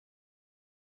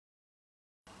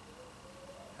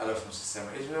Hello from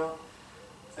Systema Israel.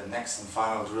 The next and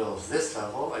final drill of this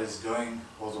level is going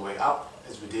all the way up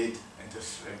as we did in the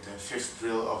fifth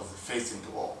drill of the facing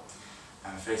the wall.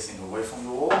 I'm facing away from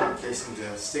the wall and placing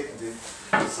the stick in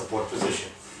the support position.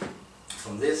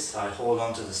 From this I hold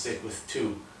on to the stick with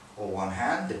two or one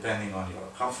hand depending on your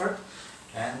comfort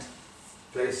and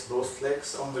place both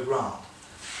legs on the ground.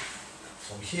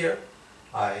 From here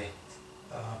I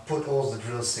put all the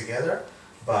drills together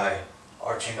by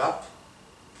arching up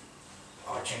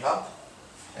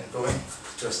and going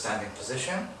to a standing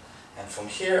position, and from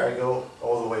here I go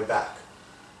all the way back.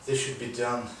 This should be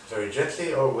done very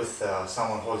gently or with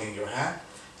someone holding your hand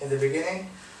in the beginning.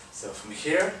 So from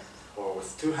here, or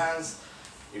with two hands,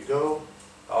 you go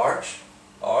arch,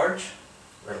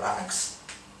 relax,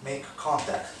 make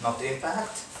contact, not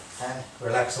impact, and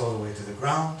relax all the way to the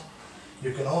ground.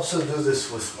 You can also do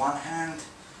this with one hand.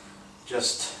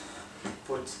 Just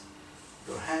put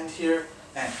your hand here,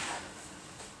 and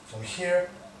from here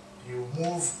you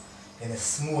move in a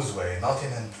smooth way, not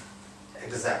in an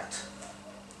exact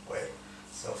way.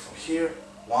 So from here,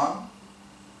 one,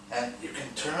 and you can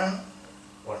turn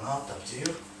or not, up to you,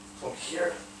 from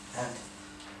here and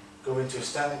go into a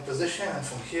standing position, and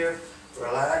from here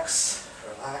relax,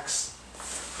 relax,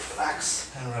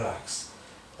 relax and relax,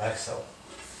 like so.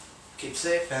 Keep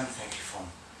safe, and thank you from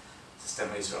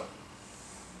Systema Israel.